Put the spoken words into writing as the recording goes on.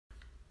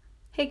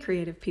Hey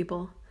creative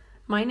people,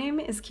 my name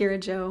is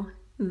Kiera Joe.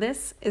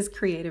 This is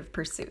Creative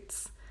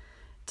Pursuits.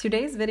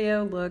 Today's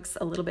video looks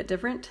a little bit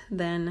different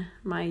than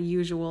my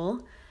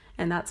usual,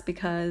 and that's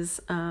because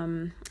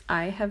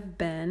I have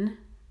been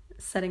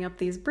setting up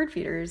these bird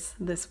feeders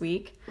this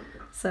week.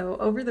 So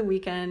over the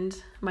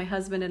weekend, my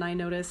husband and I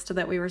noticed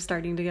that we were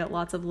starting to get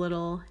lots of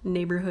little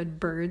neighborhood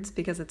birds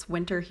because it's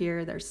winter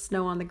here, there's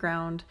snow on the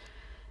ground,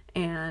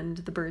 and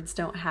the birds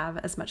don't have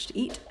as much to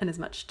eat and as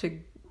much to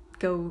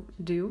go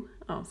do.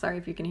 Oh, sorry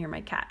if you can hear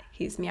my cat.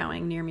 He's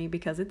meowing near me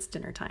because it's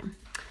dinner time.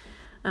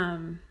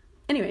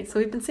 Anyway, so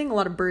we've been seeing a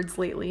lot of birds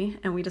lately,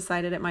 and we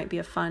decided it might be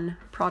a fun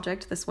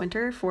project this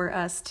winter for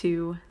us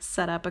to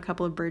set up a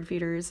couple of bird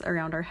feeders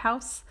around our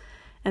house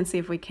and see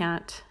if we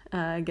can't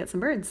get some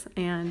birds.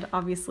 And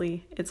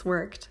obviously it's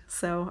worked.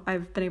 So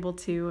I've been able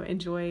to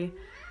enjoy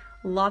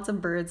lots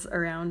of birds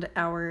around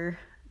our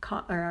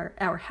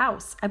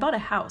house. I bought a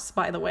house,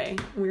 by the way.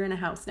 We're in a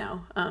house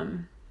now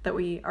that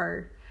we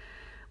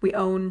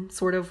own,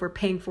 sort of. We're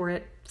paying for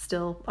it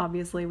still,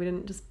 obviously. We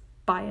didn't just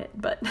buy it,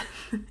 but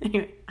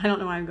anyway, I don't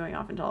know why I'm going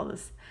off into all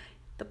this.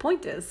 The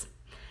point is,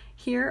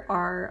 here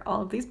are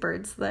all of these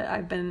birds that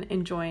I've been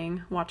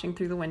enjoying watching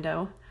through the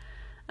window,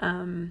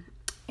 and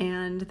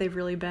they've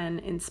really been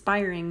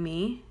inspiring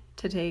me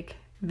to take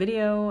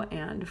video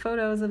and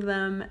photos of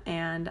them,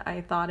 and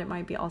I thought it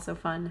might be also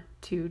fun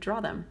to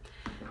draw them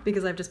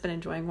because I've just been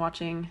enjoying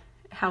watching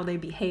how they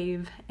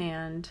behave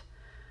and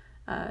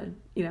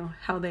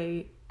how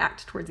they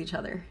act towards each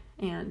other.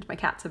 And my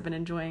cats have been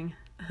enjoying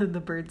the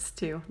birds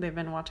too. They've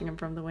been watching them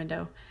from the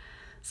window.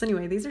 So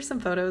anyway, these are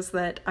some photos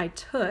that I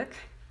took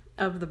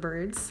of the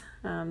birds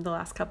the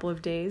last couple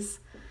of days,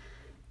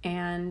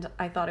 and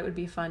I thought it would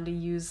be fun to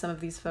use some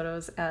of these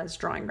photos as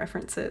drawing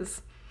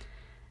references.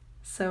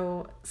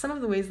 So some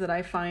of the ways that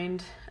I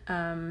find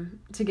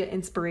to get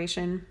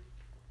inspiration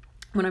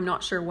when I'm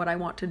not sure what I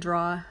want to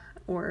draw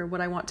or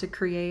what I want to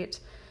create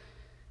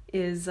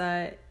is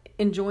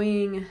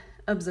enjoying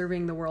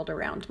observing the world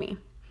around me.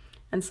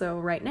 And so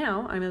right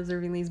now I'm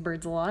observing these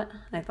birds a lot.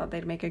 I thought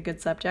they'd make a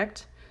good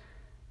subject,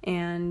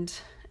 and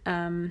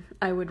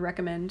I would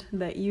recommend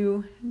that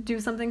you do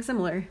something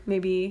similar.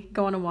 Maybe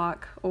go on a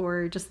walk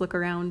or just look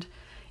around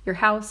your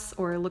house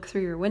or look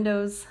through your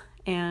windows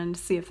and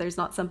see if there's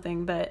not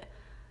something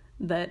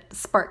that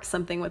sparks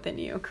something within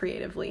you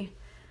creatively.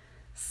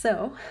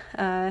 So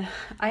I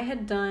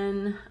had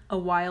done a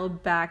while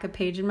back a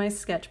page in my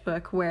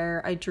sketchbook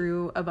where I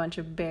drew a bunch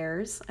of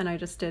bears, and I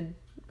just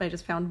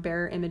found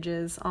bear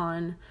images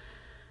on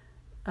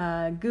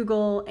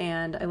Google,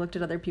 and I looked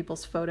at other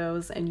people's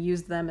photos and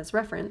used them as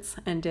reference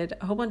and did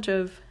a whole bunch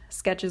of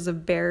sketches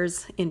of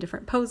bears in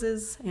different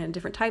poses and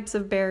different types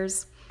of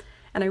bears.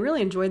 And I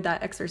really enjoyed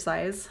that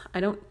exercise. I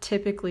don't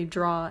typically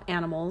draw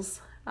animals.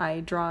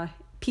 I draw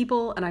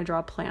people and I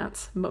draw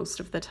plants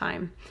most of the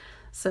time.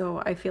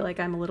 So I feel like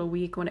I'm a little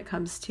weak when it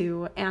comes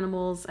to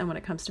animals and when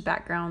it comes to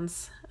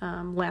backgrounds,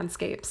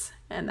 landscapes,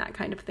 and that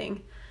kind of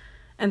thing.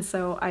 And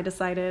so I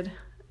decided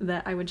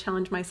that I would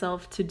challenge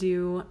myself to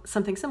do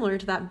something similar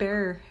to that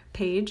bear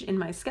page in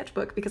my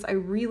sketchbook because I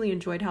really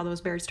enjoyed how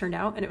those bears turned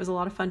out, and it was a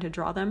lot of fun to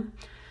draw them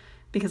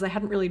because I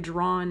hadn't really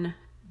drawn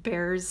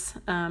bears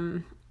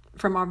from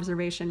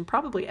observation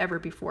probably ever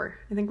before.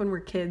 I think when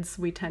we're kids,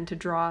 we tend to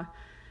draw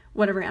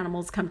whatever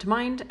animals come to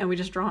mind, and we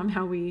just draw them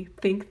how we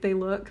think they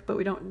look, but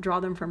we don't draw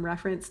them from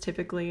reference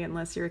typically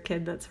unless you're a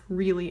kid that's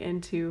really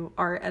into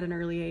art at an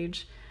early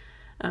age.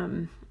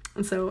 And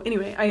so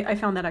anyway, I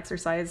found that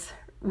exercise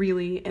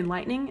really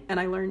enlightening, and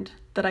I learned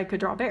that I could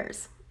draw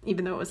bears,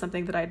 even though it was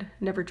something that I'd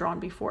never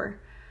drawn before.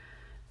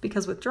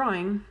 Because with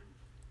drawing,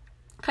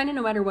 kind of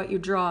no matter what you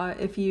draw,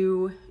 if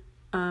you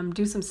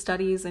do some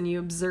studies and you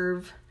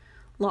observe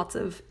lots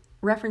of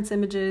reference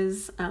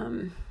images,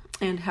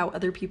 and how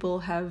other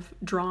people have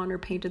drawn or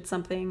painted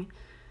something,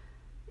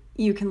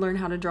 you can learn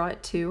how to draw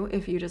it too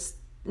if you just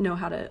know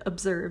how to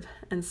observe.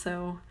 And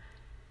so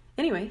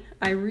anyway,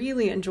 I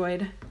really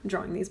enjoyed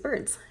drawing these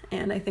birds,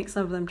 and I think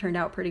some of them turned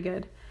out pretty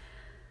good.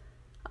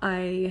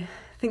 I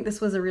think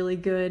this was a really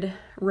good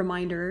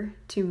reminder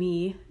to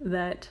me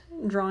that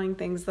drawing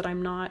things that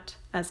I'm not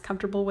as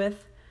comfortable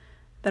with,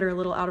 that are a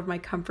little out of my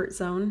comfort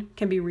zone,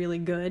 can be really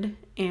good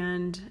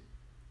and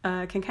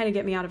can kind of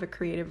get me out of a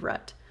creative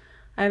rut.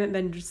 I haven't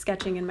been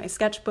sketching in my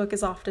sketchbook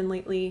as often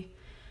lately,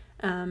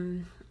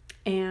 and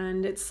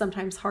it's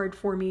sometimes hard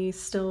for me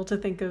still to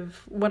think of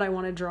what I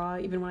want to draw,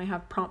 even when I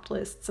have prompt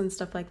lists and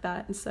stuff like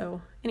that. And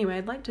so anyway,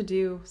 I'd like to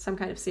do some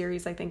kind of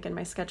series, I think, in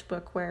my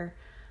sketchbook where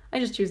I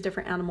just choose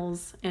different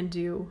animals and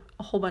do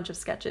a whole bunch of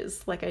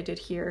sketches like I did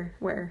here,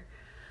 where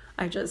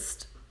I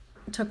just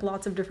took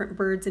lots of different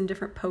birds in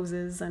different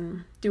poses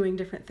and doing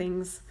different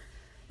things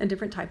and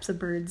different types of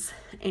birds,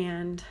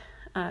 and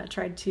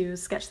tried to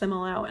sketch them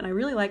all out. And I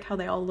really like how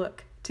they all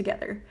look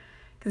together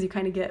because you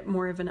kind of get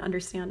more of an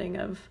understanding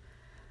of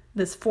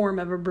this form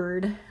of a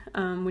bird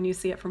when you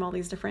see it from all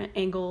these different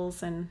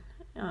angles and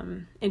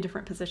in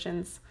different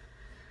positions.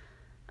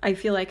 I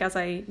feel like as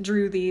I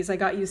drew these, I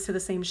got used to the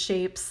same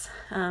shapes.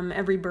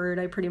 Every bird,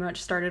 I pretty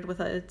much started with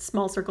a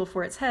small circle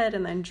for its head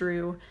and then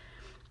drew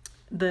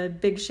the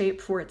big shape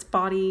for its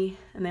body,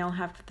 and they all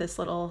have this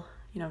little,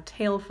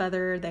 tail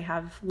feather. They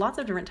have lots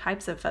of different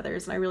types of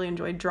feathers, and I really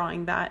enjoyed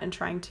drawing that and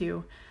trying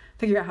to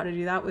figure out how to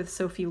do that with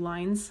so few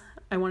lines.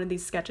 I wanted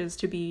these sketches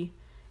to be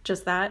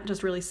just that,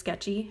 just really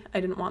sketchy. I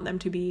didn't want them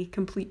to be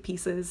complete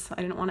pieces.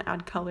 I didn't want to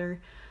add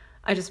color.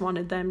 I just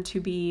wanted them to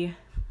be,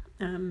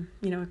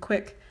 a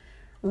quick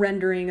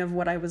rendering of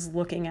what I was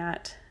looking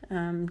at,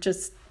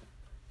 just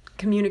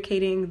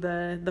communicating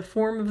the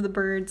form of the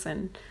birds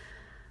and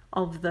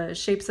all of the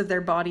shapes of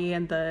their body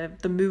and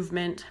the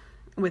movement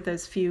with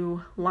as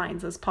few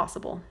lines as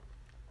possible.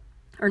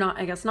 Or not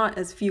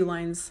as few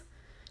lines,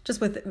 just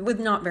with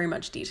not very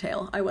much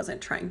detail. I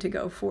wasn't trying to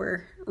go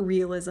for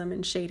realism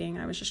and shading.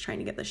 I was just trying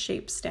to get the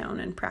shapes down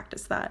and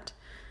practice that.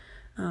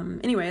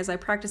 Anyway, as I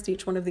practiced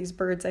each one of these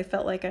birds, I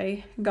felt like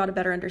I got a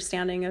better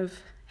understanding of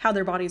how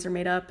their bodies are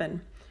made up, and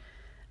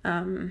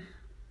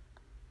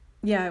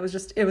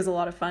it was a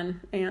lot of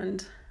fun,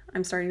 and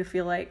I'm starting to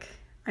feel like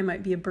I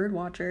might be a bird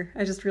watcher.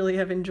 I just really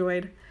have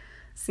enjoyed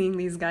seeing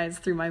these guys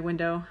through my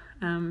window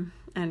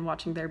and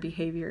watching their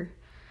behavior.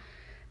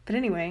 But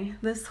anyway,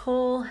 this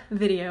whole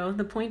video,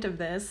 the point of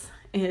this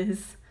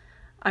is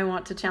I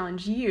want to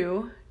challenge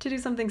you to do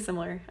something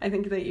similar. I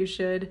think that you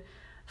should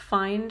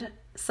find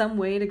some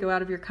way to go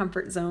out of your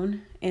comfort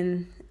zone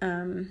in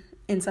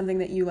something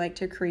that you like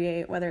to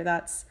create, whether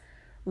that's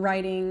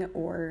writing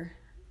or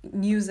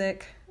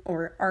music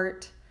or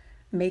art,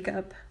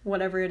 makeup,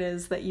 whatever it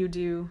is that you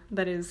do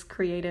that is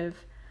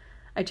creative.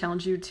 I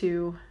challenge you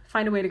to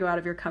find a way to go out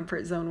of your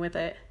comfort zone with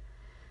it.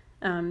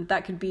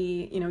 That could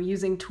be,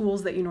 using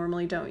tools that you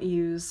normally don't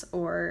use,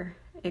 or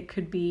it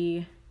could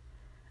be,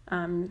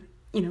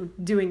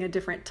 doing a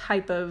different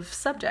type of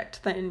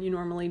subject than you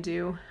normally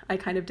do. I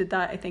kind of did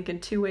that, I think, in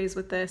two ways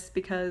with this,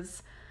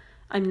 because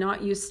I'm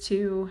not used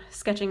to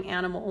sketching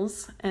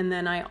animals, and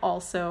then I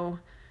also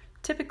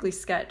typically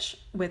sketch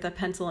with a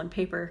pencil and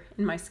paper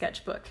in my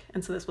sketchbook,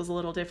 and so this was a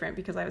little different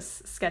because I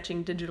was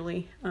sketching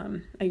digitally.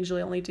 I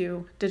usually only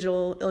do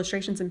digital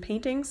illustrations and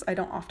paintings. I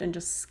don't often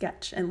just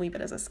sketch and leave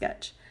it as a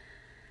sketch.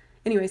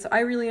 Anyway, so I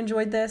really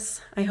enjoyed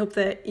this. I hope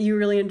that you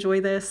really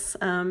enjoy this,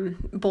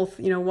 both,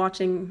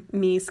 watching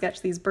me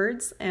sketch these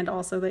birds, and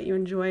also that you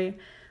enjoy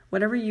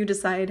whatever you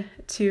decide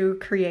to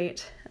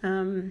create.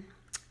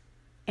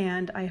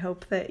 And I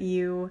hope that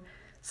you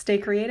stay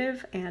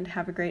creative and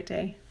have a great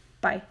day.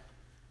 Bye.